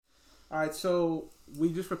All right, so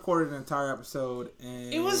we just recorded an entire episode,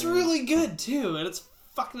 and it was really good too, and it's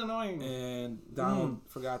fucking annoying. And Donald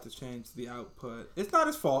forgot to change the output. It's not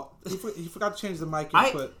his fault. He forgot to change the mic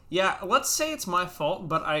input. Yeah, let's say it's my fault,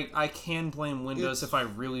 but I can blame Windows if I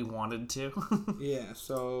really wanted to. Yeah,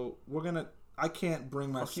 so I can't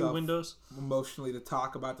bring myself emotionally to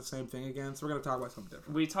talk about the same thing again, so we're going to talk about something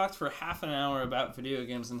different. We talked for half an hour about video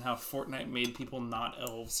games and how Fortnite made people not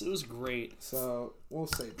elves. It was great. So, we'll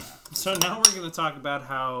save that. So now we're going to talk about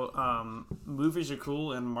how movies are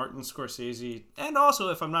cool and Martin Scorsese, and also,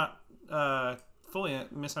 if I'm not fully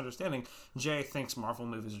misunderstanding, Jay thinks Marvel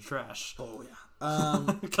movies are trash. Oh,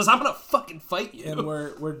 yeah. Because I'm going to fucking fight you. And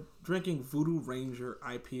we're drinking Voodoo Ranger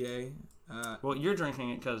IPA. Well, you're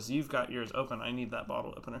drinking it because you've got yours open. I need that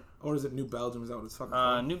bottle opener. Or is it New Belgium? Is that what it's fucking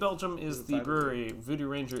called? New Belgium is the brewery. Voodoo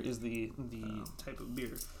Ranger is the type of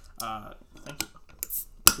beer. Thank you.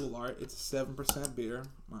 Cool art. It's a 7% beer.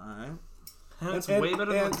 All right. It's way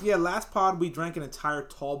better than... Yeah, last pod we drank an entire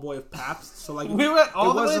tall boy of Pabst. So like we went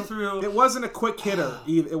all the way through. It wasn't a quick hitter.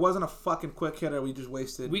 It wasn't a fucking quick hitter. We just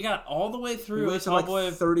wasted... We got all the way through a tall boy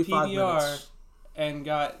of 35 PBR. Minutes. And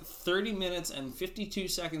got 30 minutes and 52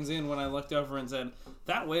 seconds in when I looked over and said,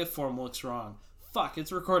 that waveform looks wrong. Fuck,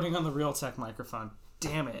 it's recording on the Realtek microphone.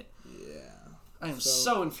 Damn it. Yeah. I am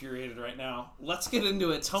so infuriated right now. Let's get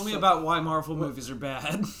into it. Tell me about why Marvel movies are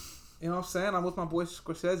bad. You know what I'm saying? I'm with my boy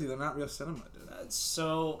Scorsese. They're not real cinema, dude.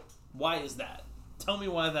 So, why is that? Tell me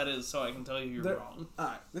why that is so I can tell you you're wrong.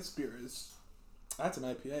 Alright, this beer is... That's an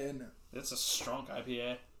IPA, isn't it? It's a strong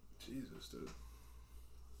IPA. Jesus, dude.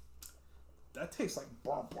 That tastes like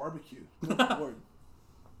barbecue. Lord.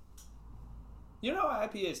 You know how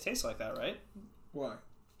IPAs taste like that, right? Why?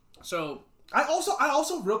 So I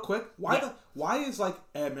also real quick, why is like,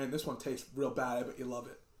 hey man, this one tastes real bad, but you love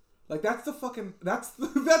it. Like that's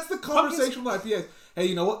the conversation with IPAs. Hey,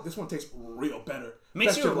 you know what? This one tastes real better.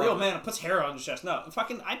 Makes you a real man. It puts hair on your chest. No,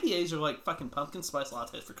 fucking IPAs are like fucking pumpkin spice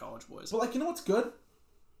lattes for college boys. But like, you know what's good?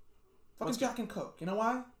 Fucking Jack and Coke. You know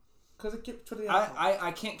why? Because it gets rid of the alcohol.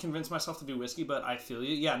 I can't convince myself to do whiskey, but I feel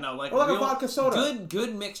you. Yeah, no, like, or like a vodka soda.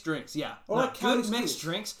 Good mixed drinks, yeah. Or like Cali good mixed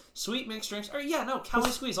drinks, sweet mixed drinks. Or yeah, no, Cali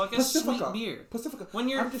Squeeze, like a sweet beer. Pacifica. When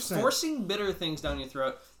you're forcing bitter things down your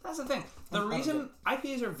throat, that's the thing. The reason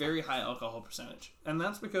IPAs are very high alcohol percentage, and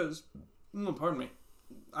that's because, pardon me,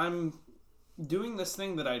 I'm doing this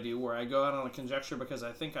thing that I do where I go out on a conjecture because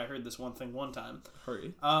I think I heard this one thing one time.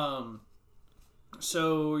 Hurry.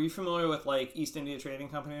 So, are you familiar with, like, East India Trading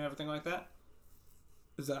Company and everything like that?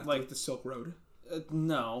 Is that like the Silk Road?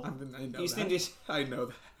 No. I know East that. India's... I know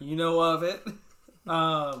that. You know of it.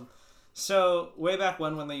 So, way back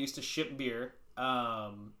when they used to ship beer,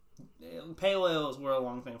 pale ales were a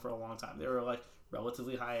long thing for a long time. They were, like,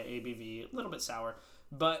 relatively high ABV, a little bit sour.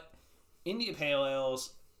 But India pale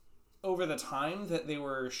ales, over the time that they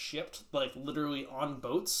were shipped, like, literally on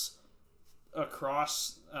boats...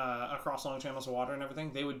 across long channels of water and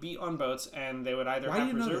everything, they would be on boats and they would either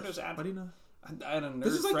have preservatives. Why do you know? I had a nerd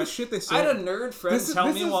this is like friend, the shit they say. I had a nerd friend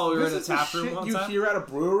tell me while we were at a tap room one time. You hear at a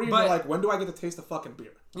brewery, and you're like, when do I get to taste the fucking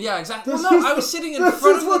beer? Yeah, exactly. Well, no, I was sitting in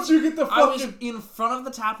front of what you get the fucking... I was in front of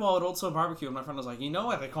the tap wall at Old Soul Barbecue, and my friend was like, you know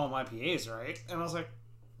why they call them IPAs, right? And I was like,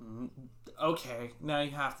 okay, now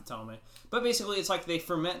you have to tell me. But basically, it's like they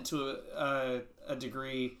ferment to a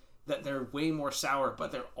degree that they're way more sour,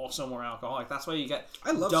 but they're also more alcoholic. That's why you get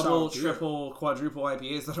double, triple, quadruple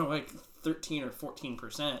IPAs that are like 13 or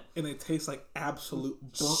 14%. And they taste like absolute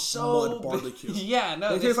burnt mud barbecue. Yeah,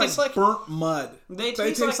 no, they taste like burnt mud. They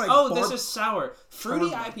taste like this is sour.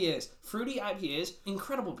 Fruity IPAs,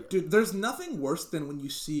 incredible beer. Dude, there's nothing worse than when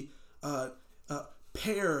you see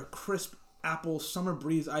pear, crisp, apple, summer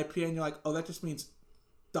breeze IPA, and you're like, oh, that just means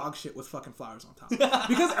dog shit with fucking flowers on top.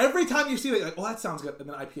 Because every time you see it, you're like, oh, that sounds good. And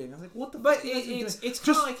then IPA, and I was like, what the fuck? But it's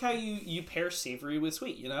kind of like how you pair savory with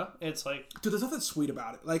sweet, you know? It's like... Dude, there's nothing sweet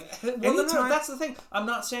about it. Like, well, no, that's the thing.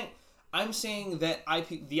 I'm saying that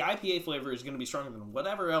the IPA flavor is going to be stronger than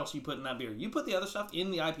whatever else you put in that beer. You put the other stuff in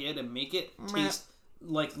the IPA to make it taste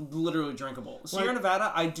like literally drinkable. Sierra Nevada,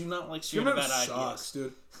 I do not like Sierra Nevada sucks, IPAs.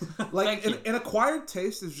 Dude. Like, an acquired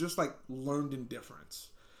taste is just like learned indifference.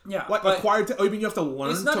 Yeah, like acquired. You mean you have to learn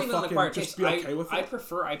it's not to even fucking acquired just taste. be okay with it? I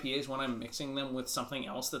prefer IPAs when I'm mixing them with something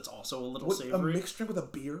else that's also a little savory. A mixed drink with a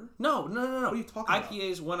beer? No. What are you talking about?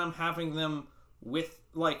 IPAs when I'm having them with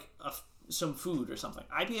like some food or something.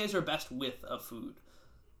 IPAs are best with a food.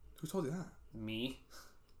 Who told you that? Me.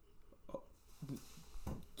 Oh,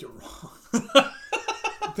 you're wrong.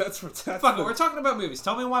 That's fuck it, we're talking about movies.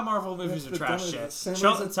 Tell me why Marvel movies are trash shit.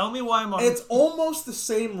 Tell me why Marvel... It's almost the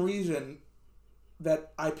same reason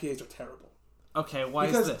that IPAs are terrible. Okay, why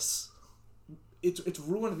is this? it's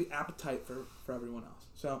ruined the appetite for everyone else.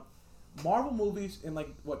 So, Marvel movies in like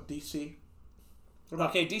what DC.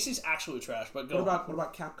 Okay, DC's actually trash, but go. What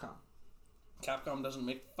about Capcom? Capcom doesn't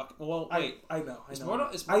make fucking. Well, wait. I know.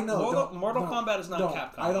 Mortal Kombat is not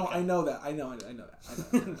Capcom. I know that. I know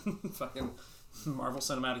that. Fucking Marvel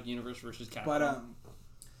Cinematic Universe versus Capcom. But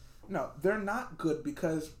no, they're not good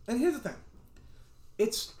because. And here's the thing,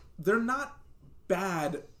 they're not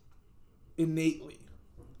bad innately.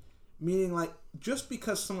 Meaning, like, just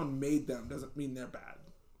because someone made them doesn't mean they're bad.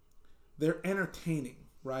 They're entertaining,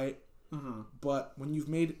 right? Mm-hmm. But when you've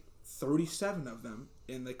made 37 of them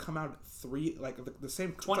and they come out at 3, like the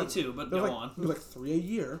same 22, like, but go like, on. There's like 3 a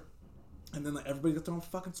year, and then like everybody gets their own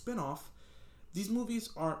fucking spin-off. These movies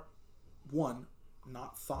are 1,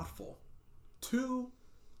 not thoughtful, 2,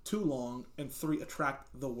 too long, and 3,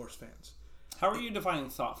 attract the worst fans. How are you defining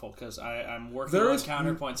thoughtful? Because I'm working on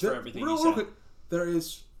counterpoints for everything you said. Real quick, there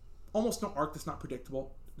is almost no arc that's not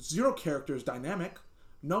predictable. 0 characters dynamic.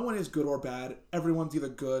 No one is good or bad. Everyone's either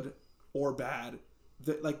good or bad.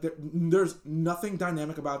 There's nothing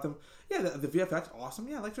dynamic about them. Yeah, the VFX awesome.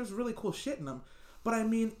 Yeah, like there's really cool shit in them. But I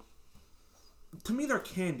mean, to me they're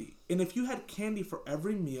candy. And if you had candy for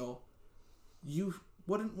every meal, you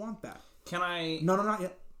wouldn't want that. Can I? No, not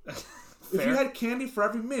yet. If you had candy for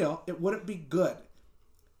every meal, it wouldn't be good.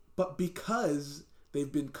 But because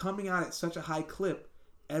they've been coming out at such a high clip,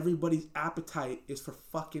 everybody's appetite is for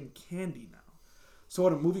fucking candy now. So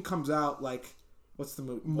when a movie comes out, like, what's the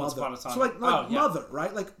movie? Mother. So like Mother,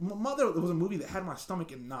 right? Like Mother was a movie that had my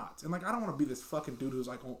stomach in knots, and like I don't want to be this fucking dude who's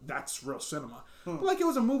like, oh, that's real cinema. But like it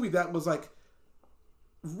was a movie that was like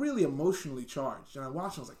really emotionally charged, and I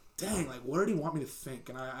watched it. I was like, dang, like what did he want me to think?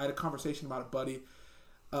 And I had a conversation about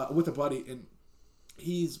with a buddy, and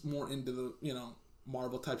he's more into the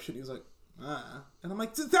Marvel type shit. He was like, and I'm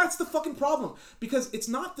like, that's the fucking problem, because it's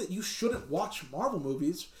not that you shouldn't watch Marvel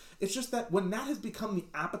movies. It's just that when that has become the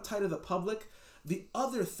appetite of the public, the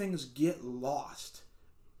other things get lost,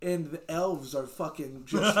 and the elves are fucking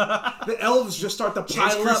just the elves just start to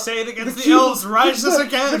pile up. Crusade against the elves rises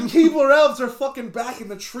again. The Keebler elves are fucking back, and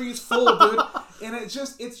the tree's full, dude. And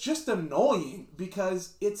it's just annoying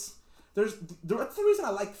because that's the reason I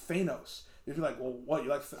like Thanos. If you're like, well, what you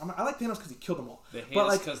like? I like Thanos because he killed them all. But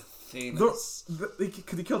like, because Thanos,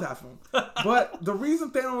 because he killed half of them. But the reason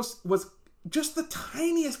Thanos was just the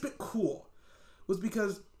tiniest bit cool was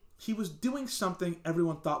because he was doing something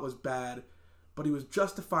everyone thought was bad, but he was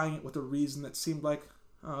justifying it with a reason that seemed like,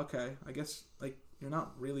 oh, okay, I guess like you're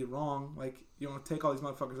not really wrong. Like you want to take all these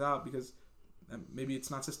motherfuckers out because maybe it's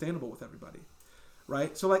not sustainable with everybody,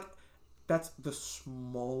 right? So like that's the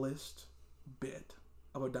smallest bit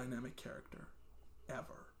of a dynamic character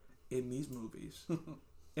ever in these movies.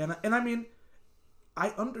 and I mean, I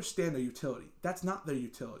understand their utility. That's not their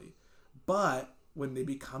utility. But when they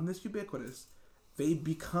become this ubiquitous, they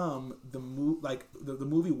become the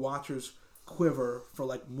movie watchers quiver for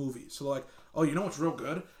like movies. So like, oh, you know what's real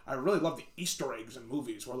good? I really love the Easter eggs in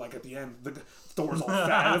movies where like at the end the Thor's all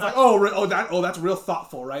fat. It's like, that's real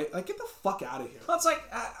thoughtful, right? Like get the fuck out of here. Well, it's like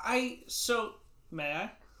so may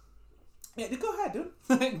I? Yeah, go ahead, dude.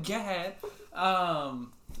 Go ahead.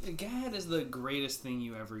 Gad is the greatest thing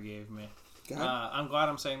you ever gave me. I'm glad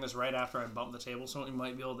I'm saying this right after I bump the table, so we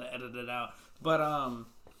might be able to edit it out. But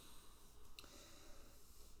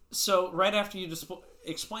so right after you just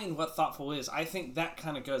explain what thoughtful is, I think that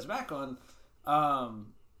kind of goes back on.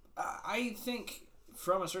 I think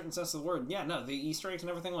from a certain sense of the word, the Easter eggs and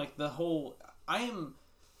everything, like the whole.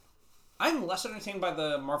 I'm less entertained by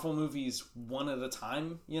the Marvel movies one at a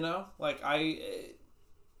time, Like, I'm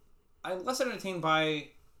less entertained by,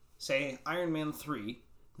 say, Iron Man 3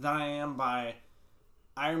 than I am by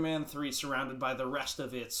Iron Man 3 surrounded by the rest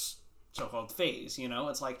of its so-called phase,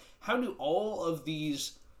 It's like, how do all of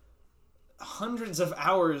these hundreds of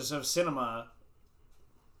hours of cinema...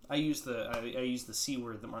 I use the C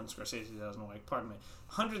word that Martin Scorsese doesn't like, pardon me.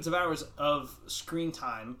 Hundreds of hours of screen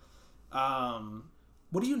time...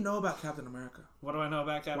 What do you know about Captain America? What do I know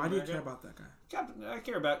about Captain America? Why do you care about that guy? I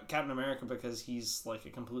care about Captain America because he's like a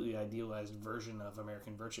completely idealized version of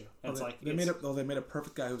American virtue. And they made a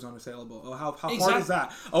perfect guy who's unassailable. Oh, how hard is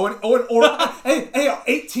that? Or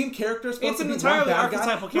 18 characters supposed to be one bad guy? It's an entirely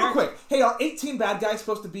archetypal character. Real quick, hey, are 18 bad guys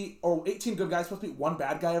supposed to be, or 18 good guys supposed to be one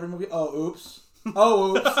bad guy every movie? Oh, oops.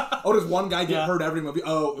 Oh, oops. Oh, does one guy get hurt every movie?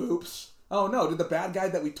 Oh, oops. Oh no! Did the bad guy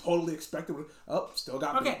that we totally expected? Still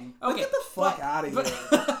got beaten. Okay. Get the fuck out of here!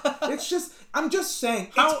 It's just, I'm just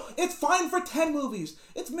saying, it's fine for 10 movies.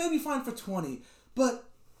 It's maybe fine for 20, but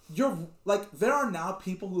you're like, there are now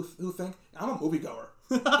people who think I'm a moviegoer,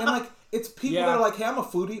 and like it's people that are like, hey, I'm a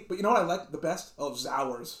foodie, but you know what I like the best? Oh,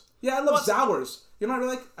 Zowers. Yeah, I love Zowers. You know what I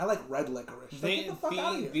like? I like red licorice. Get the fuck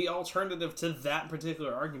out of here. The alternative to that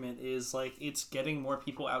particular argument is like it's getting more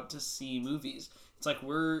people out to see movies. It's like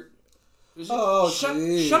shut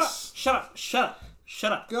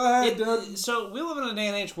up. Go ahead, dude. So we live in a day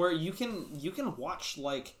and age where you can watch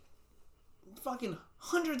like fucking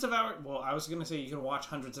hundreds of hours. Well, I was gonna say you can watch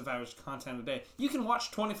hundreds of hours of content a day. You can watch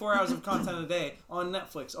 24 hours of content a day on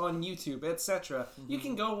Netflix, on YouTube, etc. You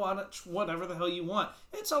can go watch whatever the hell you want.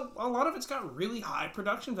 It's a lot of it's got really high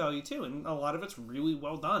production value too, and a lot of it's really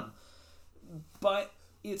well done. But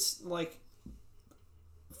it's like,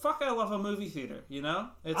 fuck, I love a movie theater, you know?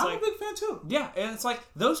 I'm a big fan too. Yeah, and it's like,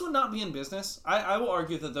 those would not be in business. I will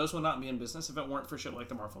argue that those would not be in business if it weren't for shit like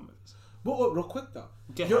the Marvel movies. Well, real quick though.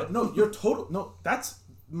 That's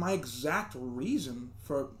my exact reason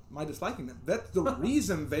for my disliking them. That's the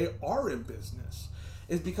reason they are in business,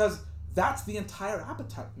 is because that's the entire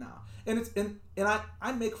appetite now. And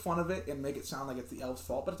I make fun of it and make it sound like it's the elves'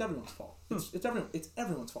 fault, but it's everyone's fault. It's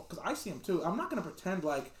everyone's fault, because I see them too. I'm not gonna pretend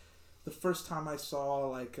like the first time I saw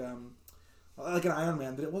like an Iron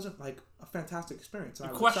Man that it wasn't like a fantastic experience. The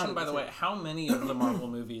question, by the way, how many of the Marvel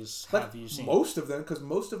movies have you seen? Most of them, because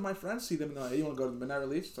most of my friends see them. And they're like, hey, you want to go to the midnight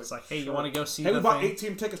release? It's like, hey, you want to go see? Hey, we bought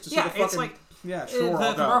 18 tickets to see the fucking. It's like, yeah, sure.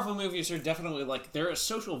 The Marvel movies are definitely like, they're a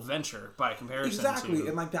social venture by comparison. Exactly,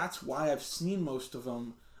 and like that's why I've seen most of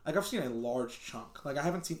them. Like I've seen a large chunk. Like I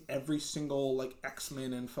haven't seen every single like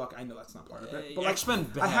X-Men and I know that's not part of it. But like, X-Men,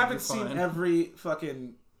 I haven't seen every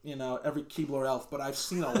fucking every Keebler elf, but I've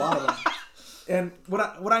seen a lot of them. And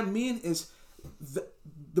what I mean is,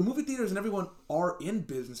 the movie theaters and everyone are in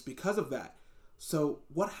business because of that. So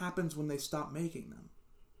what happens when they stop making them?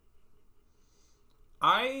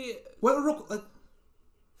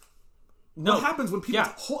 What happens when people's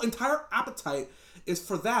whole entire appetite is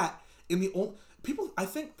for that? I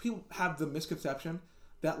think people have the misconception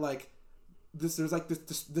that like there's like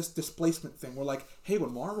this displacement thing where like, hey,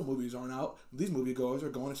 when Marvel movies aren't out, these moviegoers are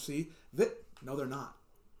going to see that. No, they're not.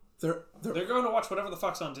 They're going to watch whatever the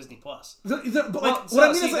fuck's on Disney Plus. But what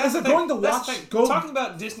I mean is they're going to watch. Talking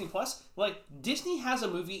about Disney Plus, like Disney has a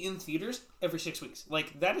movie in theaters every 6 weeks.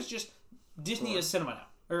 Like that is just Disney is cinema now,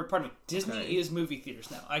 or pardon me, Disney is movie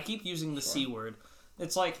theaters now. I keep using the C word.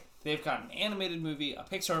 It's like they've got an animated movie, a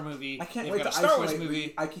Pixar movie. I can't they've wait got to a Star Wars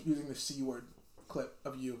movie. I keep using the C word clip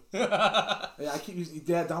of you. I keep using.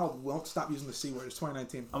 Dad, Donald won't stop using the C word. It's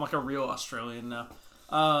 2019. I'm like a real Australian now.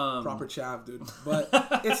 Proper chav, dude. But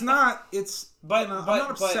it's not. I'm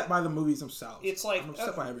not upset by the movies themselves. It's like, I'm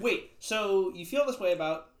upset by everything. Wait, so you feel this way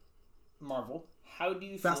about Marvel? How do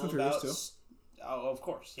you feel Fast and about? Furious too? Oh, of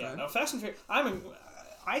course, yeah. Okay. No, Fast and Furious. I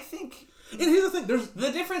think. And here's the thing: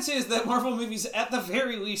 the difference is that Marvel movies, at the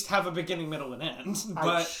very least, have a beginning, middle, and end.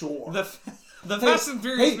 But sure. The Fast and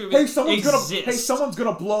Furious movies exist. Someone's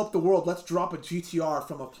gonna blow up the world. Let's drop a GTR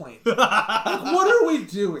from a plane. Like, what are we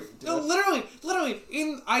doing, dude? No, literally.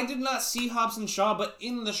 I did not see Hobbs and Shaw, but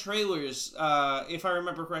in the trailers, if I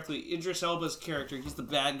remember correctly, Idris Elba's character, he's the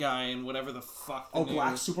bad guy and whatever the fuck.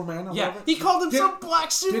 Black Superman. Or yeah, whatever? he called himself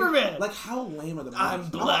Black Superman. Like, how lame are the movies? I'm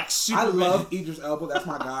Black Superman. I love Idris Elba. That's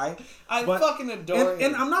my guy. I fucking adore him.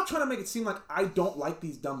 And I'm not trying to make it seem like I don't like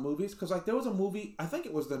these dumb movies, because like there was a movie, I think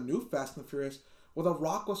it was the new Fast and the Furious, where The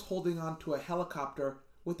Rock was holding onto a helicopter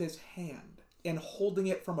with his hand and holding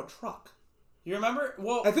it from a truck. You remember?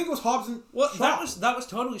 Well, I think it was Hobbs and Shaw. That was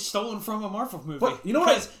totally stolen from a Marvel movie. But you know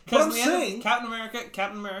what I'm saying? Captain America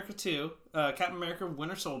 2, Captain America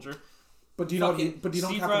Winter Soldier. But do you know what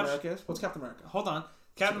Captain America is? What's Captain America? Hold on.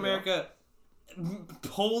 Captain America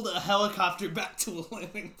pulled a helicopter back to a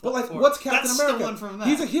landing platform. But like, what's Captain That's America? Stolen from that.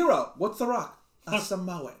 He's a hero. What's The Rock? A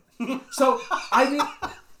Samoan. So I mean,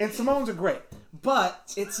 and Samoans are great,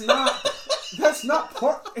 but it's not. That's not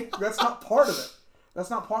part of it. That's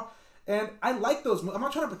not part. And I like those. I'm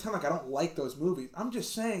not trying to pretend like I don't like those movies. I'm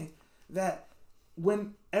just saying that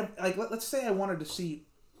when, like, let's say I wanted to see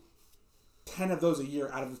 10 of those a year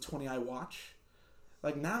out of the 20 I watch.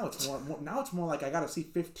 Like now it's more like I gotta see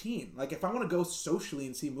 15. Like if I want to go socially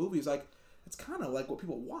and see movies, like it's kind of like what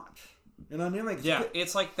people watch. You know what I mean? Like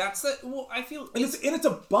it's like that's the. Well, I feel it's a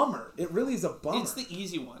bummer. It really is a bummer. It's the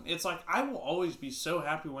easy one. It's like I will always be so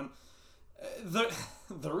happy when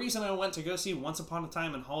the reason I went to go see Once Upon a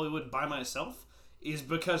Time in Hollywood by myself is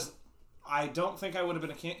because I don't think I would have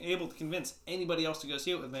been able to convince anybody else to go see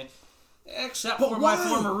it with me, except for my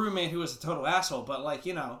former roommate who was a total asshole. But like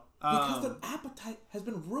because the appetite has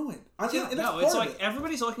been ruined. It's like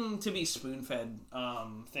everybody's looking to be spoon-fed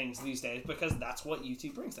things these days because that's what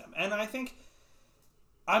YouTube brings them. And I think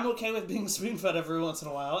I'm okay with being spoon-fed every once in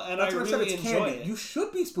a while, and That's I what really I said, it's enjoy candy. it. You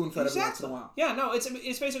should be spoon-fed every once in a Exactly. while. Yeah, no, it's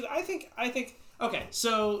basically. I think. Okay,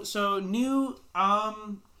 so new.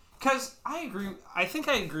 Because I agree. I think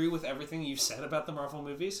I agree with everything you said about the Marvel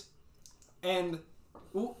movies, and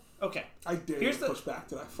okay. I dare you to push back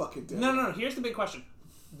to that. I fucking dare. No. Here's the big question: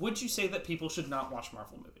 would you say that people should not watch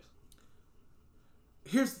Marvel movies?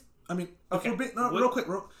 If we're being, real quick,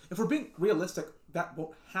 if we're being realistic, that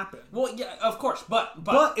won't happen. Well, yeah, of course, but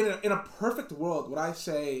in a perfect world, would I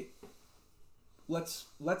say, let's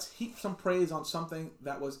heap some praise on something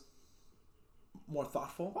that was more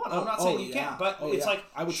thoughtful? Well, I'm not saying you can't, but it's like,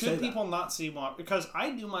 I would should say people not see more? Because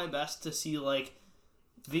I do my best to see like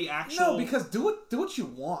the actual. No, because do what you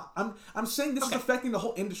want. I'm saying this is affecting the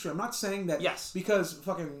whole industry. I'm not saying that because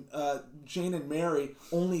fucking Jane and Mary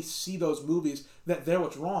only see those movies that they're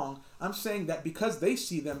what's wrong. I'm saying that because they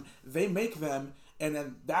see them, they make them, and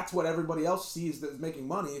then that's what everybody else sees that's making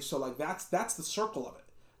money. So like that's the circle of it.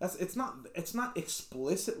 It's not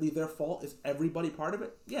explicitly their fault. Is everybody part of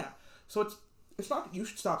it? Yeah. So it's not that you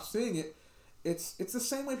should stop seeing it. It's the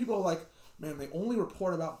same way people are like, man, they only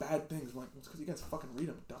report about bad things. I'm like, it's because you guys fucking read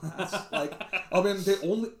them, dumbass. Like, I mean,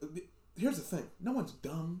 here's the thing. No one's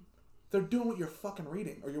dumb. They're doing what you're fucking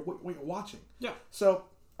reading or what you're watching. Yeah. So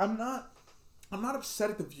I'm not upset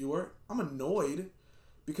at the viewer. I'm annoyed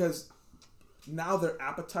because now their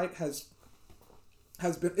appetite has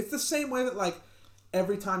been. It's the same way that like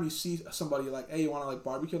every time you see somebody like, hey, you want to like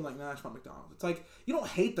barbecue? I'm like, nah, I just want McDonald's. It's like you don't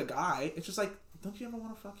hate the guy. It's just like, don't you ever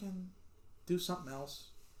want to fucking do something else?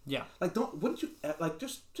 Yeah. Like, wouldn't you, like,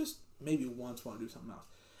 just maybe once want to do something else?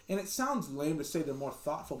 And it sounds lame to say they're more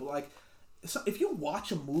thoughtful, but, like, so if you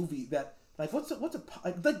watch a movie that, like,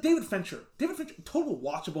 like David Fincher, total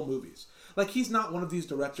watchable movies. Like, he's not one of these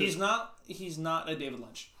directors. He's not a David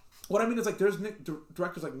Lynch. What I mean is, like, there's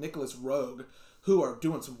directors like Nicholas Roeg who are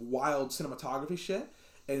doing some wild cinematography shit,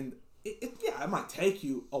 and it might take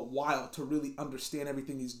you a while to really understand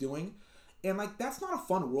everything he's doing. And, like, that's not a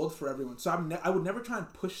fun world for everyone. So I would never try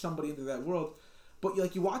and push somebody into that world. But,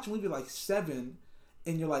 like, you watch a movie like Seven,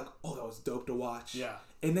 and you're like, oh, that was dope to watch. Yeah.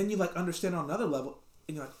 And then you, like, understand on another level,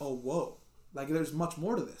 and you're like, oh, whoa. Like, there's much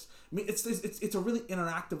more to this. I mean, it's a really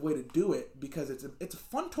interactive way to do it because it's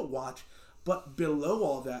fun to watch. But below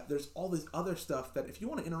all that, there's all this other stuff that if you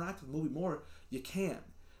want to interact with the movie more, you can.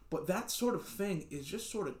 But that sort of thing is just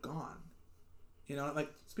sort of gone. You know,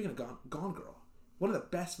 like, speaking of Gone Girl. One of the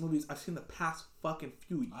best movies I've seen the past fucking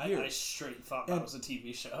few years. I straight thought that was a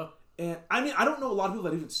TV show. And, I mean, I don't know a lot of people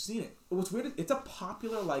that have even seen it. What's weird, it's a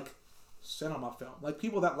popular, like, cinema film. Like,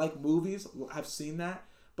 people that like movies have seen that.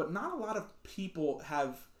 But not a lot of people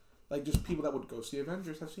have, like, just people that would go see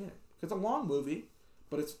Avengers have seen it. It's a long movie,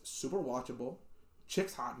 but it's super watchable.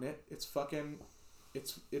 Chick's hot in it. It's fucking...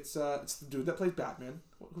 It's the dude that plays Batman.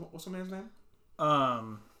 What's the man's name?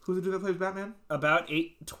 Who's the dude that plays Batman? About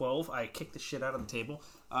 8-12, I kicked the shit out of the table.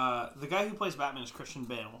 The guy who plays Batman is Christian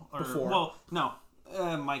Bale.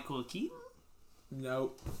 Michael Keaton?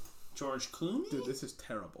 No. George Clooney? Dude, this is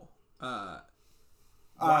terrible.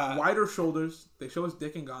 Wider shoulders. They show his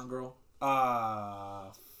dick in Gone Girl.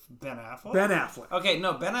 Ben Affleck? Ben Affleck. Okay,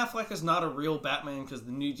 no, Ben Affleck is not a real Batman because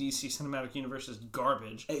the new DC Cinematic Universe is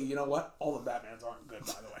garbage. Hey, you know what? All the Batmans aren't good,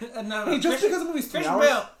 by the way. No, hey, just because the movie's 3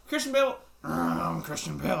 hours... Christian Bale...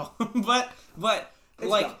 Christian Bale. but it's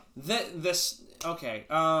like, dumb. Okay.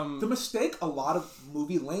 The mistake a lot of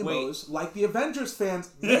movie lamos, like the Avengers fans,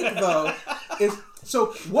 make, though, is... So,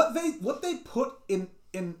 what they put in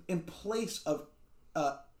place of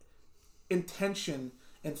intention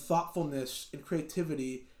and thoughtfulness and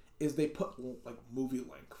creativity is they put, like, movie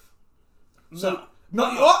length. So...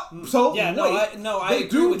 I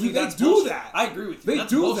agree with you. They do that. I agree with you. They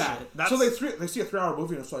do bullshit. that. So they see a 3-hour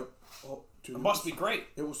movie and it's like, oh, dude, it must be great.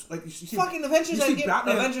 It was like you see fucking Avengers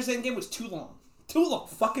Endgame was too long. Too long.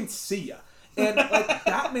 Fucking see ya. And like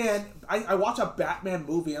Batman, I watch a Batman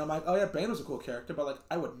movie and I'm like, oh yeah, Bane was a cool character, but like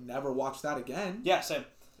I would never watch that again. Yeah, same.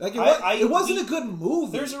 Like it wasn't a good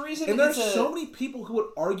movie. There's a reason, and there's so many people who would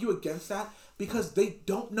argue against that because they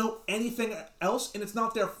don't know anything else, and it's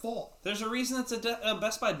not their fault. There's a reason it's a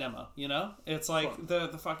Best Buy demo. You know, it's like the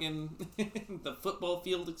fucking the football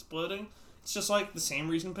field exploding. It's just like the same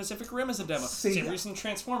reason Pacific Rim is a demo. Same reason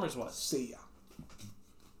Transformers was. See ya.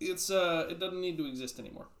 It's it doesn't need to exist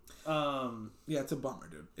anymore. Yeah, it's a bummer,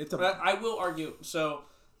 dude. It's a. But I will argue.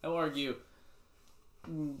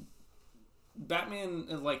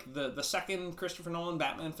 Batman, like the second Christopher Nolan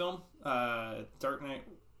Batman film, Dark Knight.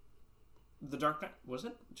 The Dark Knight, was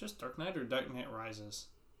it just Dark Knight or Dark Knight Rises?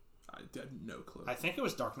 I had no clue. I think it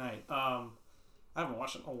was Dark Knight. I haven't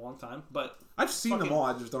watched it in a long time, but I've seen them all.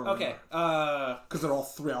 I just don't remember. Okay. Because they're all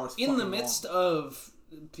 3 hours. In the midst of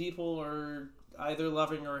people are either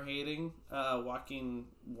loving or hating Joaquin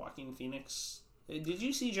Phoenix. Did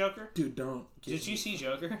you see Joker? Dude, don't. Did you see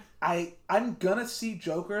Joker? I'm gonna see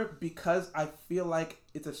Joker because I feel like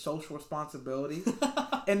it's a social responsibility,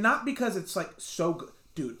 and not because it's like so good.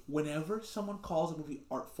 Dude, whenever someone calls a movie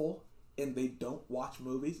artful and they don't watch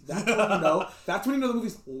movies, that's when you know. That's when you know the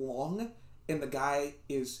movie's long and the guy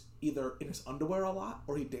is either in his underwear a lot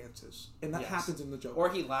or he dances, and that happens in the Joker. Or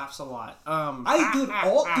he laughs a lot.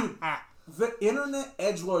 The internet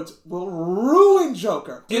edgelords will ruin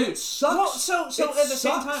Joker. And it sucks. Well, so at the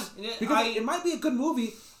same time, because it might be a good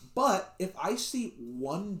movie, but if I see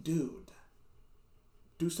one dude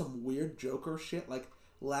do some weird Joker shit, like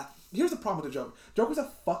laugh. Here's the problem with the Joker. Joker's a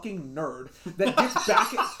fucking nerd that gets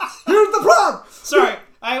back at... Here's the problem! Sorry,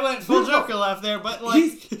 I went full Joker laugh there, but like...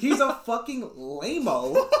 He's a fucking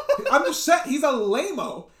lame-o. I'm just saying, he's a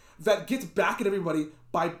lame-o that gets back at everybody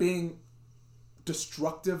by being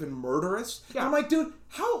destructive and murderous. Yeah. And I'm like, dude,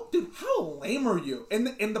 how lame are you? And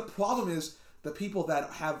the problem is the people that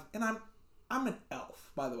have, and I'm an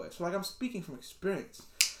elf, by the way, so like I'm speaking from experience.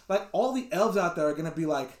 Like all the elves out there are gonna be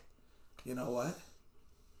like, you know what?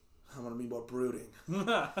 I'm gonna be more brooding. And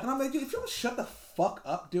I'm like, dude, if you don't shut the fuck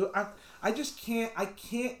up, dude, I just can't. I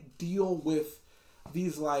can't deal with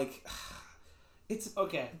these like. It's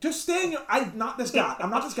okay. Just stay in your. I'm not this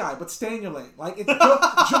guy, but stay in your lane. Like it's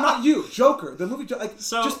not you, Joker. The movie, like,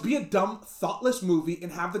 just be a dumb, thoughtless movie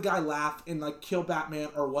and have the guy laugh and like kill Batman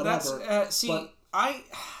or whatever.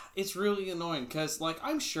 It's really annoying because like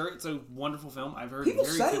I'm sure it's a wonderful film. I've heard people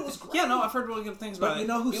say it was great. Yeah, no, I've heard really good things about it. But you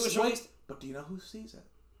know who released? But do you know who sees it?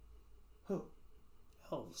 Who?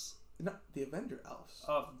 Elves. No, the Avenger elves.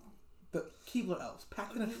 The Keebler elves,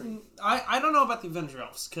 packed in a tree. I don't know about the Avenger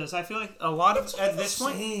elves because I feel like a lot of at this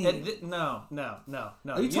point. No.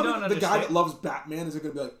 Are you telling me the guy that loves Batman is going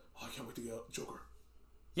to be like, oh, I can't wait to get Joker?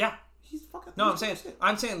 Yeah, he's fucking. No,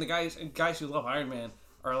 I'm saying the guys who love Iron Man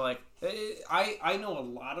are like I know a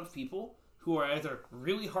lot of people who are either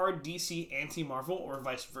really hard DC anti-Marvel or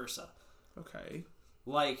vice versa. Okay.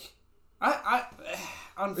 Like I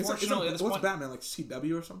unfortunately at this point, what's Batman, like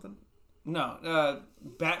CW or something? No,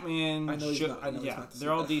 Batman. I know he's not. I know he's not.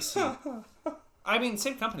 They're all DC. I mean,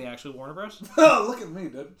 same company actually, Warner Bros. Oh, look at me,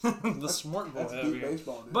 dude. The smart boy. That's deep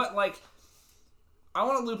baseball, dude. But like, I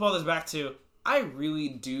want to loop all this back to. I really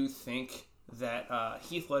do think that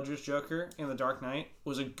Heath Ledger's Joker in The Dark Knight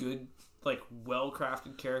was a good, like,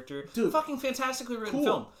 well-crafted character. Dude, fucking fantastically written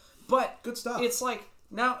film. But good stuff. It's like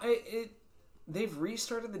now they've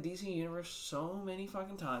restarted the DC universe so many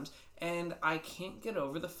fucking times. And I can't get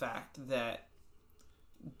over the fact that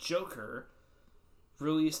Joker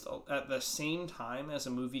released at the same time as a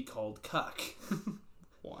movie called Cuck.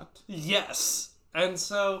 What? Yes. And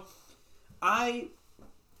so,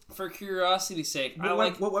 for curiosity's sake,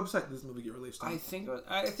 what website did this movie get released on? I think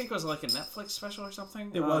it was like a Netflix special or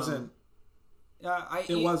something. It wasn't.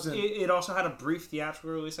 It wasn't. It also had a brief theatrical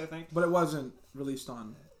release, I think. But it wasn't released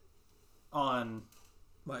on.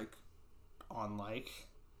 Like.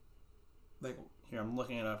 Like, here, I'm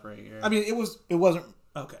looking it up right here. I mean, it wasn't...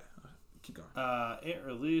 Okay. Keep going. It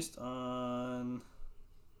released on...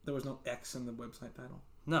 There was no X in the website title?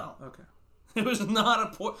 No. Okay. It was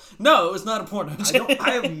not a porno. No, it was not a porno.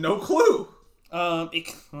 I have no clue. Oh,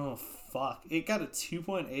 fuck. It got a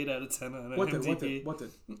 2.8 out of 10 on IMDb. What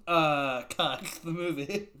did? Cuck, the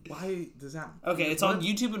movie. Why does that... Okay, it's on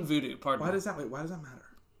YouTube and Vudu, pardon me. Why does that matter?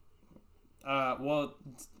 Well,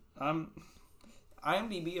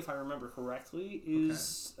 IMDb, if I remember correctly,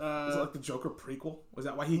 is... Okay. Is it like the Joker prequel? Was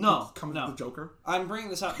that why he comes to the Joker? I'm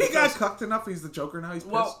bringing this up because... He got cucked enough, he's the Joker now, he's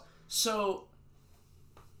pissed? Well, so...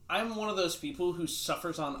 I'm one of those people who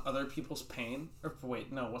suffers on other people's pain. Or,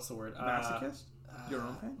 wait, no, what's the word? Masochist? Your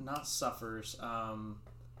own pain? Not suffers.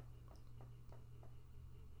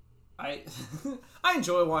 I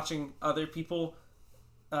enjoy watching other people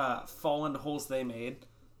fall into holes they made.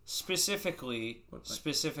 Specifically,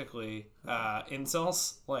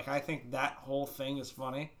 incels. Like, I think that whole thing is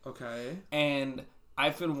funny. Okay. And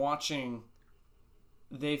I've been watching...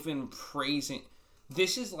 They've been praising...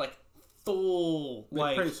 This is, like, full...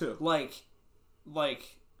 Praise who? Like...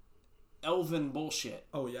 elven bullshit.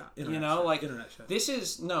 Oh, yeah. Internet shit. Like... Internet shit. This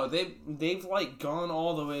is... No, they've, like, gone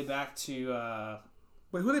all the way back to,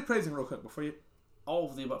 Wait, who are they praising real quick before you... All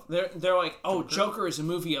of the above. They're like, oh, Joker is a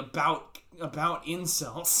movie about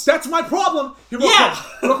incels. That's my problem.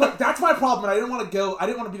 Real quick. That's my problem, and I didn't want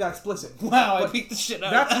to be that explicit. Wow, I peeked the shit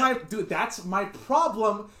out. That's my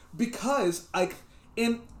problem because I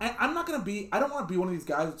don't want to be one of these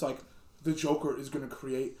guys that's like, the Joker is going to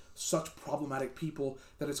create such problematic people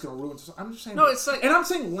that it's going to ruin. I'm just saying. No, it's like, and I'm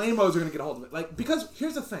saying lamos are going to get a hold of it. Like, because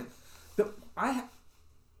here's the thing,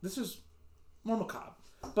 this is more macabre,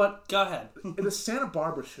 but go ahead. The Santa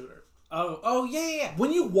Barbara shooter. Oh yeah.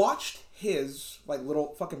 When you watched his like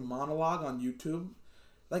little fucking monologue on YouTube,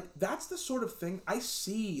 like that's the sort of thing I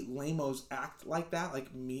see lamos act like that. Like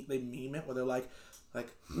they meme it where they're like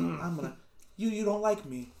I'm gonna you don't like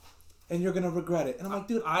me, and you're gonna regret it. And I'm like,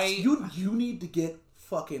 dude, you need to get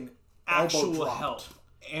fucking actual help.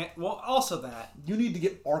 And well, also that you need to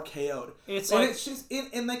get RKO'd. It's and like, it's just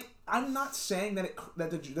and like I'm not saying that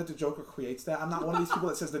the Joker creates that. I'm not one of these people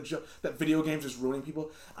that says that video games is ruining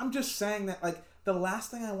people. I'm just saying that like the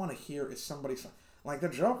last thing I want to hear is somebody saying like the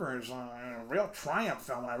Joker is a real triumph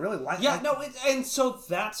film, and I really like. Yeah, no, and so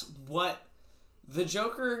that's what the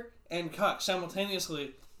Joker and Cuck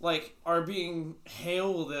simultaneously like are being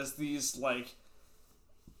hailed as these like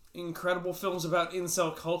incredible films about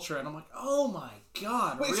incel culture, and I'm like, oh my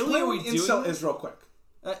god, wait, really? Are we doing incel this? Is real quick.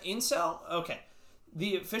 Incel? Okay.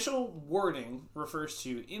 The official wording refers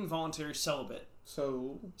to involuntary celibate.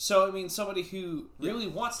 So I mean somebody who really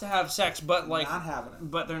wants to have sex, but like not having it.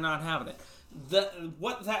 But they're not having it.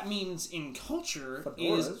 What that means in culture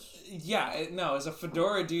Fedoras. is a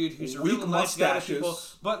fedora dude who's a Weak really nice guy to people,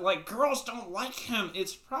 mustaches. but like girls don't like him.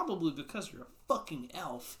 It's probably because you're a fucking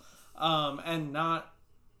elf, and not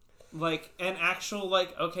like an actual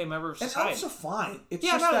like okay member of society. And elves are fine. It's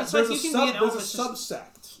yeah, just no, that it's like there's you can be an elf. There's a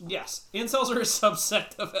subsect. Yes, incels are a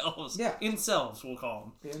subsect of elves. Yeah, incels we'll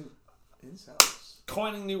call them. Incels.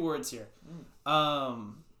 Coining new words here. But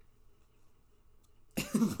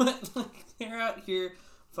like they're out here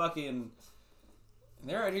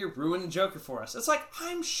ruining Joker for us. It's like,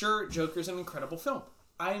 I'm sure Joker's an incredible film.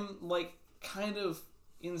 I'm like kind of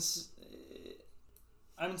I'm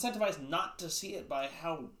incentivized not to see it by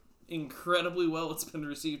how incredibly well it's been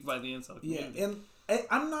received by the incel community. Yeah, and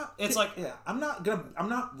I'm not. It's like, yeah, I'm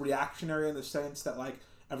not reactionary in the sense that like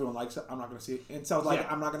everyone likes it. I'm not going to see it. And so like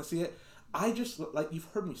I'm not going to see it. I just like you've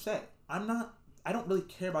heard me say. I don't really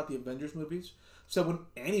care about the Avengers movies. So when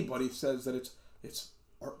anybody says that it's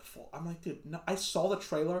artful, I'm like, dude, no. I saw the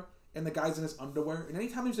trailer and the guy's in his underwear, and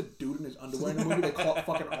anytime there's a dude in his underwear in a movie, they call it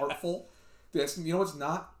fucking artful. You know what's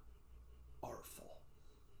not artful?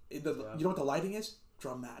 You know what the lighting is?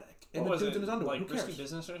 Dramatic. And the dude's in his underwear. Like Who cares? Risky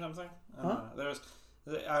Business or something? Huh?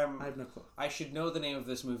 I have no clue. I should know the name of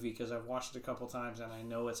this movie because I've watched it a couple times and I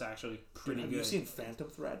know it's actually pretty good. Have you seen Phantom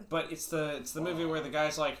Thread? But it's the movie where the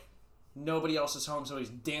guy's like, nobody else is home, so he's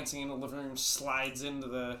dancing in the living room, slides into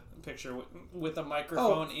the picture with a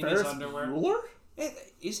microphone in his underwear. Bueller?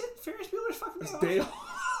 Is it Ferris Bueller's fucking It's Day Dale.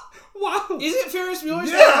 Wow. Is it Ferris Bueller's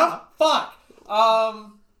Yeah. Day Off? Fuck.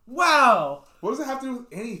 Wow. What does it have to do with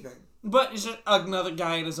anything? But it's just another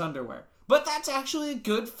guy in his underwear. But that's actually a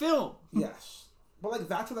good film. Yes. But, like,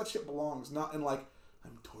 that's where that shit belongs, not in, like,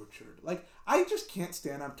 I'm tortured. Like, I just can't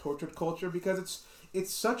stand I'm tortured culture because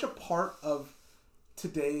it's such a part of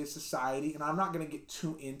today's society, and I'm not going to get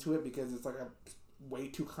too into it because it's, like, a way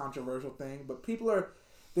too controversial thing, but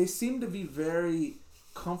they seem to be very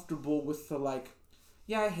comfortable with the, like,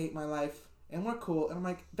 yeah, I hate my life, and we're cool, and I'm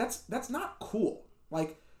like, that's not cool.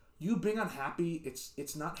 Like, you being unhappy,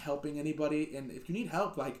 it's not helping anybody, and if you need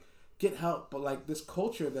help, like, get help, but, like, this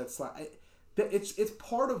culture that's, like, it's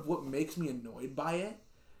part of what makes me annoyed by it.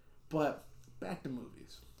 But back to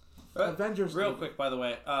movies. Avengers. Real quick, by the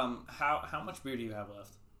way, how much beer do you have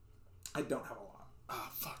left? I don't have a lot. Oh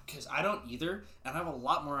fuck, because I don't either, and I have a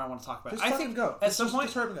lot more I want to talk about. Just I think go. At some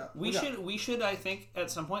point just go. we should I think at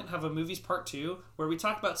some point have a movies part 2 where we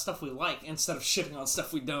talk about stuff we like instead of shitting on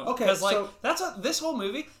stuff we don't. Okay, because like so that's what this whole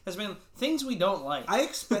movie has been, things we don't like. I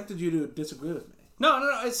expected you to disagree with me.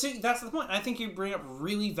 No. See, that's the point. I think you bring up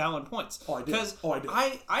really valid points. Oh, I do. Because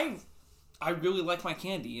I really like my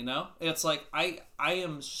candy, you know? It's like, I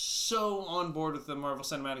am so on board with the Marvel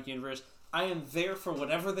Cinematic Universe. I am there for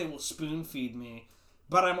whatever they will spoon feed me.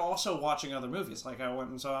 But I'm also watching other movies. Like, I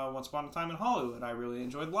went and saw Once Upon a Time in Hollywood. I really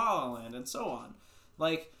enjoyed La La Land and so on.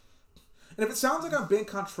 Like... And if it sounds like I'm being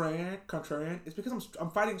contrarian, it's because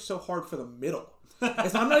I'm fighting so hard for the middle.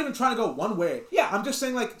 I'm not even trying to go one way. Yeah. I'm just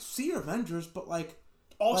saying, like, see your Avengers, but, like...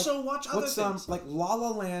 Also watch other things. Like La La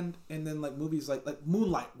Land, and then like movies like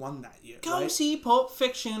Moonlight won that year. Go right? see Pulp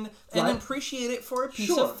Fiction and Right? Appreciate it for a piece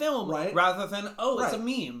Sure, of film, right? rather than it's a Right.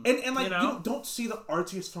 meme. And like you know? you don't see the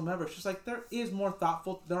artiest film ever. It's just like there are more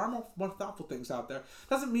thoughtful things out there.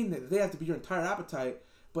 Doesn't mean that they have to be your entire appetite.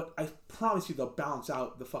 But I promise you they'll balance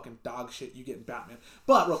out the fucking dog shit you get in Batman.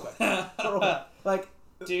 But real quick, like,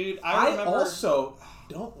 dude, I remember... also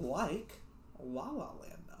don't like La La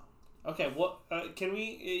Land though. Okay, what can we?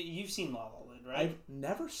 You've seen La La Land, right? I've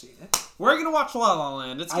never seen it. We're gonna watch La La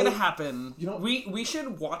Land. It's gonna happen. You know, we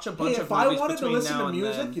should watch a bunch of if movies I wanted to between listen now to and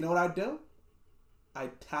music, then. you know what I'd do?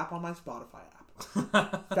 I'd tap on my Spotify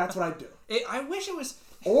app. That's what I'd do. I wish it was.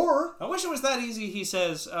 Or I wish it was that easy. He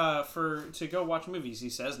says to go watch movies. He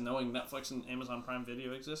says knowing Netflix and Amazon Prime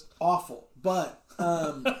Video exist. Awful, but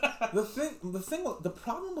the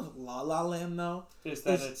problem with La La Land though is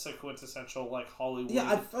that it's a quintessential like Hollywood.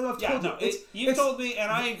 Yeah, I've told you. You've told me,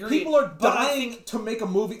 and I agree. People are dying to make a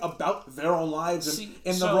movie about their own lives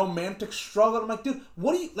and the romantic struggle. I'm like, dude,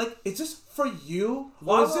 what do you like? Is this for you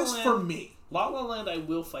or is this for me? La La Land, I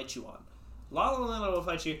will fight you on. La La Land, I will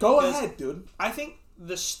fight you. Go ahead, dude. I think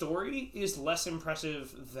the story is less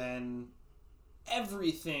impressive than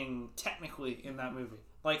everything technically in that movie.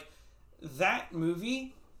 Like that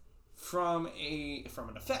movie, from an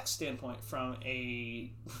effects standpoint, from a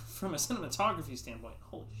cinematography standpoint,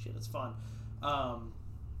 holy shit, it's fun.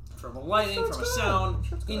 From a lighting, from a sound,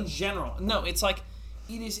 in general. No, it's like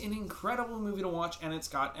it is an incredible movie to watch, and it's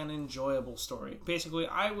got an enjoyable story. Basically,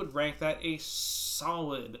 I would rank that a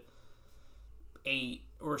solid 8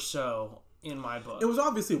 or so. In my book, it was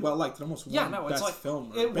obviously well liked. It almost won best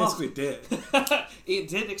film. It basically did. It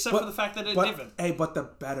did, except for the fact that it didn't. Hey, but the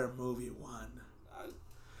better movie won.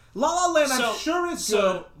 La La Land, I'm sure is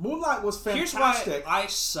good. Moonlight was fantastic. Here's why I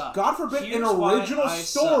suck. God forbid an original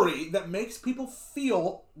story that makes people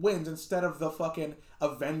feel wins instead of the fucking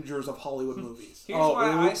Avengers of Hollywood movies. Here's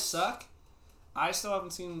why I suck. I still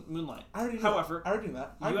haven't seen Moonlight. I already knew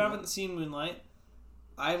that. You haven't seen Moonlight.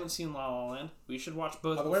 I haven't seen La La Land. We should watch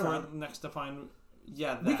both before next to find.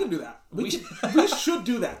 Yeah, that. We can do that. We should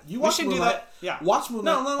do that. You watch Moonlight. Do that. Yeah, watch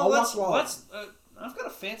Moonlight. No. I'll watch La La Land. I've got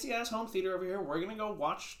a fancy ass home theater over here. We're gonna go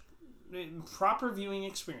watch proper viewing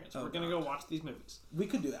experience. We're gonna go watch these movies. We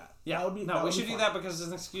could do that. Yeah, we should do that because it's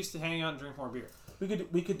an excuse to hang out and drink more beer. We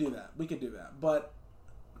could do that. But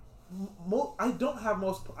I don't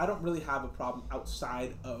really have a problem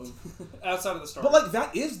outside of the story. But like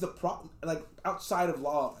that is the problem. Like outside of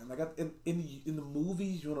La La Land, like in the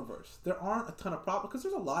movies universe, there aren't a ton of problems because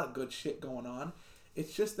there's a lot of good shit going on.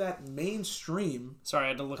 It's just that mainstream. Sorry, I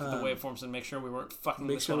had to look at the waveforms and make sure we weren't fucking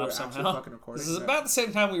this one up somehow. This is about the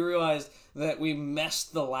same time we realized that we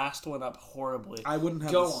messed the last one up horribly. I wouldn't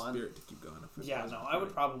have the spirit to keep going. I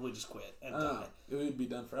would probably just quit and die. It would be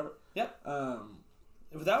done forever. Yep.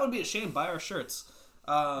 That would be a shame. Buy our shirts.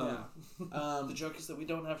 The joke is that we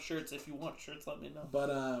don't have shirts. If you want shirts, let me know. But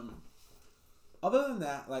other than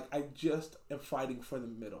that, like I just am fighting for the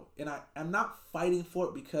middle, and I'm not fighting for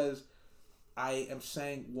it because I am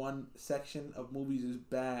saying one section of movies is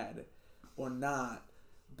bad or not.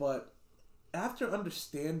 But after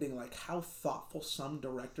understanding like how thoughtful some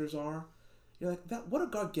directors are, you're like that. What a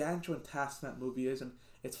gargantuan task that movie is, and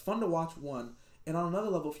it's fun to watch one. And on another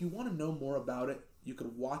level, if you want to know more about it, you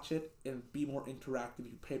could watch it and be more interactive if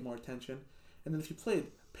you paid more attention. And then if you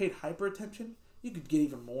paid hyper attention, you could get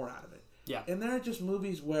even more out of it. Yeah. And there are just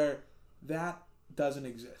movies where that doesn't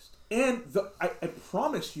exist. And I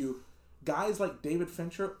promise you, guys like David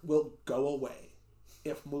Fincher will go away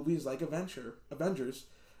if movies like Avengers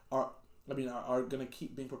are going to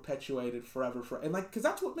keep being perpetuated forever. And like, because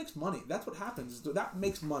that's what makes money. That's what happens. That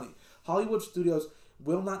makes money. Hollywood studios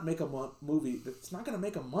will not make a movie that's not going to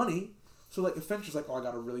make them money. So like, if Fincher's like, oh, I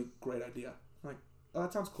got a really great idea. I'm like, oh,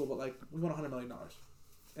 that sounds cool, but like, we want $100 million.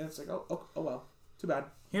 And it's like, oh well, too bad.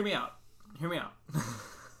 Hear me out.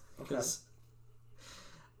 Okay.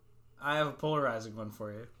 I have a polarizing one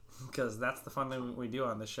for you. Because that's the fun thing we do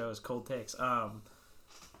on this show is cold takes.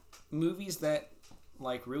 Movies that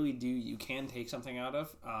like really you can take something out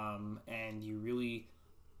of, and you really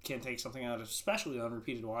can take something out of, especially on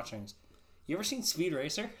repeated watchings. You ever seen Speed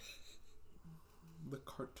Racer? The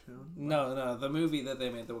cartoon? No, the movie that they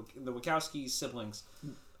made, the Wachowski siblings.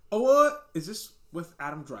 Oh, what? Is this with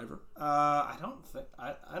Adam Driver? I don't think.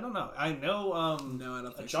 I don't know. I know. No, I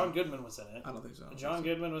don't think John Goodman was in it. I don't think so. John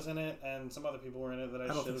Goodman was in it, and some other people were in it that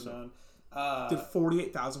I should have known. Did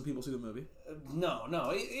 48,000 people see the movie?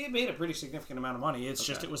 No. It made a pretty significant amount of money. It's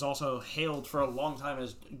just it was also hailed for a long time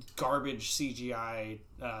as garbage CGI.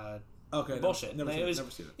 Bullshit. Never seen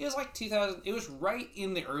it. It was like 2000. It was right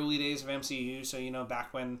in the early days of MCU. So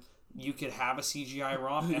back when you could have a CGI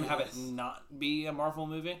romp and have it not be a Marvel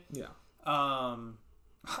movie. Yeah.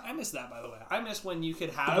 I miss that, by the way. I miss when you could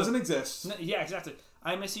have... Doesn't exist. Yeah, exactly.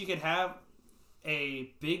 I miss you could have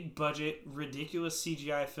a big budget, ridiculous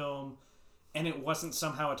CGI film, and it wasn't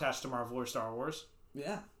somehow attached to Marvel or Star Wars.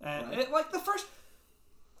 Yeah. And right. Like the first...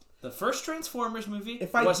 The first Transformers movie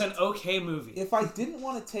If was an okay movie. If I didn't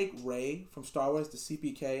want to take Rey from Star Wars to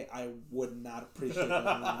CPK, I would not appreciate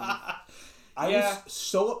that movie. I was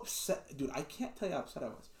so upset. Dude, I can't tell you how upset I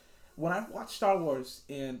was. When I watched Star Wars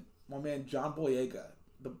and my man John Boyega,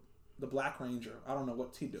 the Black Ranger, I don't know,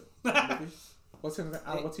 what's he do? What's he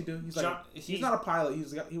do? He's like he's not a pilot.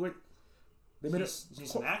 He's an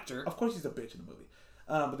actor. Of course he's a bitch in the movie.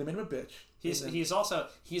 But they made him a bitch. He's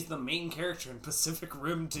the main character in Pacific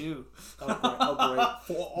Rim 2. Oh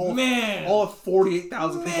great. All of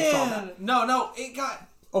 48,000 people saw that. No, it got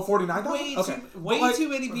 49,000? Way too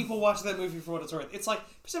many people watched that movie for what it's worth. It's like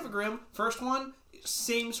Pacific Rim, first one,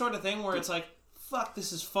 same sort of thing where it's like, fuck,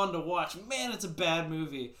 this is fun to watch. Man, it's a bad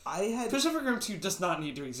movie. Pacific Rim 2 does not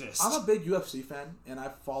need to exist. I'm a big UFC fan, and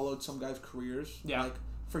I've followed some guys' careers like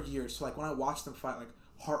for years. So like when I watch them fight, like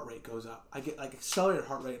heart rate goes up. I get like accelerated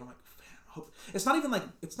heart rate, and I'm like, man, I hope it's not even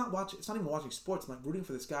watching sports. I'm like rooting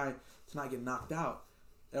for this guy to not get knocked out,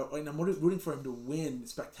 and I'm rooting for him to win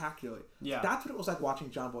spectacularly. Yeah, that's what it was like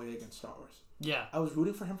watching John Boyega against Star Wars. Yeah, I was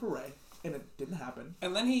rooting for him for Rey, and it didn't happen.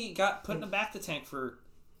 And then he got put in the back of the tank for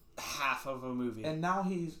half of a movie. And now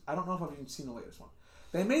I don't know if I've even seen the latest one.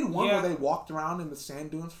 They made one where they walked around in the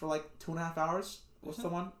sand dunes for like 2.5 hours. What's the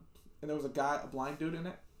one? And there was a blind dude in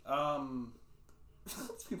it.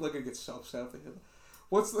 People are gonna get so upset if they hear that.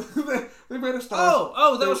 What's they made a Star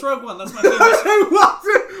Wars. That was Rogue One. That's my favorite.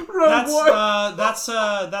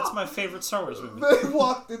 That's my favorite Star Wars movie. They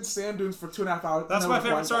walked in sand dunes for 2.5 hours. That's my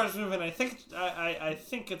favorite Star Wars movie, and I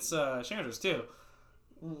think it's Chandra's too,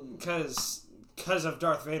 because of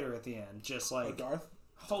Darth Vader at the end. Just like Darth.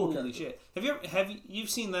 Holy shit! Have you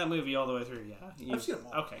seen that movie all the way through? Yeah, I've seen it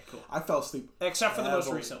all. Okay, cool. I fell asleep, except for the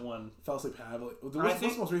most recent one. Fell asleep heavily. What's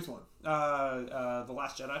the most recent one? The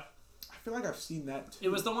Last Jedi. I feel like I've seen that too. It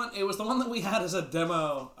was the one that we had as a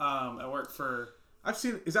demo at work for. I've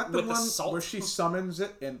seen it. Is that the one where she summons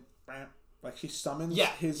it and like she summons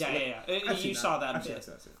his? Yeah. You saw that bit.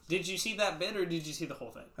 Did you see that bit or did you see the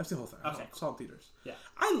whole thing? I've seen the whole thing. Okay, I saw it in theaters. Yeah,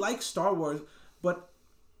 I like Star Wars, but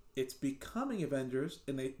it's becoming Avengers,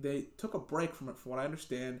 and they took a break from it, from what I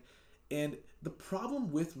understand. And the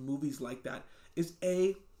problem with movies like that is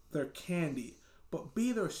A, they're candy, but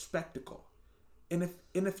B, they're a spectacle. And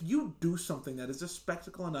if you do something that is a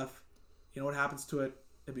spectacle enough, you know what happens to it?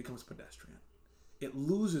 It becomes pedestrian. It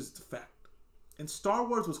loses its effect. And Star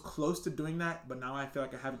Wars was close to doing that, but now I feel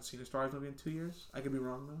like I haven't seen a Star Wars movie in 2 years. I could be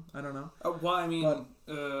wrong though. I don't know. Well, I mean,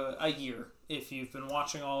 a year if you've been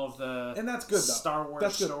watching all of the and that's good though. Star Wars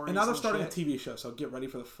that's good. Stories. And now they're starting a TV show, so get ready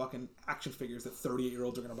for the fucking action figures that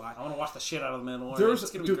 38-year-olds are gonna buy. I want to watch the shit out of the Mandalorian.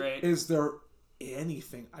 It's gonna be great. Is there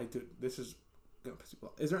anything this is gonna piss people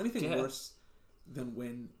off? Is there anything worse than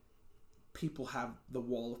when people have the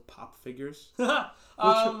wall of pop figures,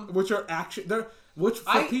 which are action? They're they're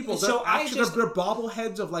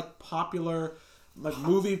bobbleheads of like popular like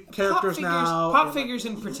movie characters now. Pop figures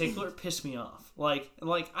in particular piss me off. Like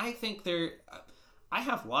I think I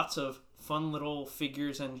have lots of fun little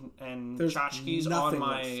figures and tchotchkes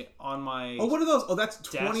on my. Oh, what are those? Oh, that's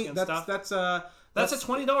 20. That's a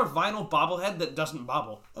 $20 vinyl bobblehead that doesn't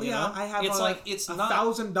bobble. Oh yeah, I have. It's not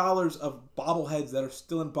 $1,000 of bobbleheads that are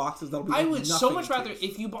still in boxes. That'll be. I would so much rather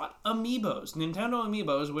if you bought amiibos, Nintendo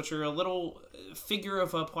amiibos, which are a little figure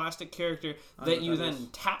of a plastic character that you then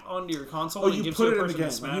tap onto your console and gives you a person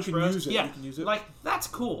to Smash Bros. Yeah, you can use it. Like that's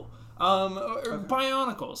cool.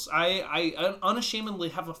 Bionicles. I unashamedly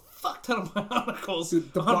have a fuck ton of Bionicles.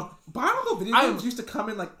 Dude, the Bionicle video games used to come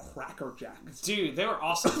in like Cracker Jacks. Dude, they were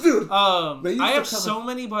awesome. Dude, I have so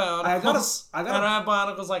many Bionicles. I have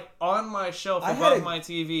Bionicles like on my shelf above my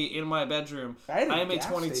TV in my bedroom. I am a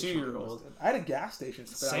 22-year-old. I had a gas station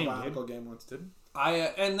spin out Bionicle game once, dude.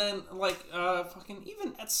 And then like fucking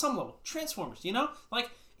even at some level Transformers, you know, like.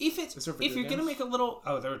 If you're gonna make a little,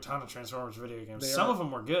 there were a ton of Transformers video games. Some of them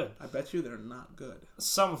were good. I bet you they're not good.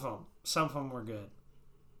 Some of them were good.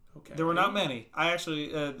 Okay. There were not many. I actually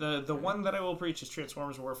the one that I will preach is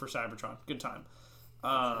Transformers War for Cybertron. Good time.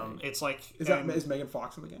 It's like is Megan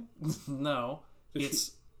Fox in the game? No,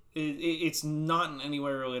 it's not in any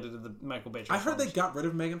way related to the Michael Bay. I heard they got rid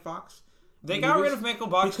of Megan Fox. They got rid of Michael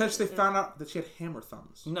Fox because they found out that she had hammer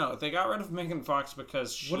thumbs. No, they got rid of Megan Fox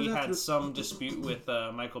because she had some dispute with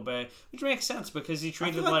Michael Bay, which makes sense because he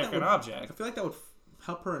treated her like an object. I feel like that would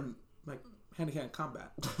help her in like hand-to-hand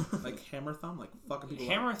combat, like hammer thumb, like fucking people.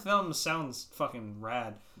 Hammer thumb sounds fucking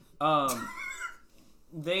rad.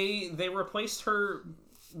 They replaced her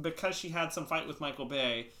because she had some fight with Michael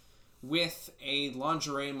Bay. with a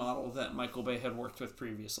lingerie model that Michael Bay had worked with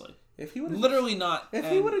previously. If he would literally not. If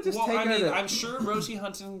he would have just taken her to... I'm sure Rosie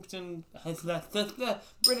Huntington has the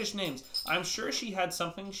British names. I'm sure she had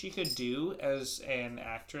something she could do as an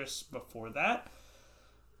actress before that.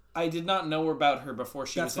 I did not know about her before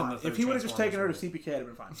she was in the third. If he would have just taken her to CPK, it'd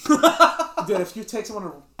have been fine. Dude, if you take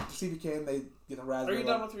someone to CPK and they get a raspberry... Are you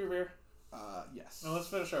done with your beer? Yes. Well, let's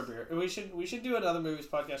finish our beer. We should do another movies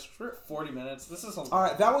podcast. We're at 40 minutes. This is all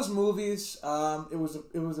right. That was movies. It was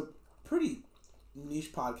a pretty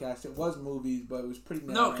niche podcast. It was movies, but it was pretty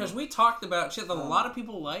narrow. No, because we talked about shit that a lot of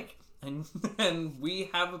people like, and we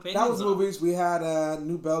have opinions. That was movies. We had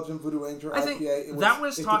New Belgium Voodoo Angel IPA. I think that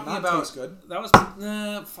was talking about. Taste good. That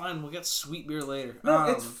was fine. We'll get sweet beer later.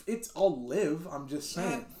 No, it's I'll live. I'm just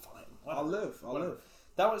saying. Fine. I'll live.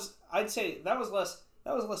 That was. I'd say that was less.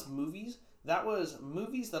 That was less movies. That was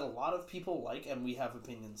movies that a lot of people like and we have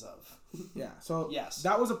opinions of. Yeah. So yes,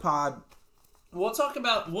 that was a pod. We'll talk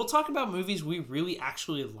about movies we really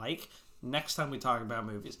actually like next time we talk about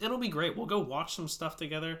movies. It'll be great. We'll go watch some stuff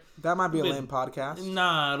together. That might be a lame podcast.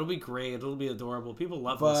 Nah, it'll be great. It'll be adorable. People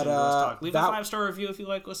love listening to us talk. Leave a 5-star review if you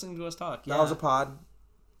like listening to us talk. That was a pod.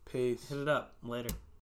 Peace. Hit it up. Later.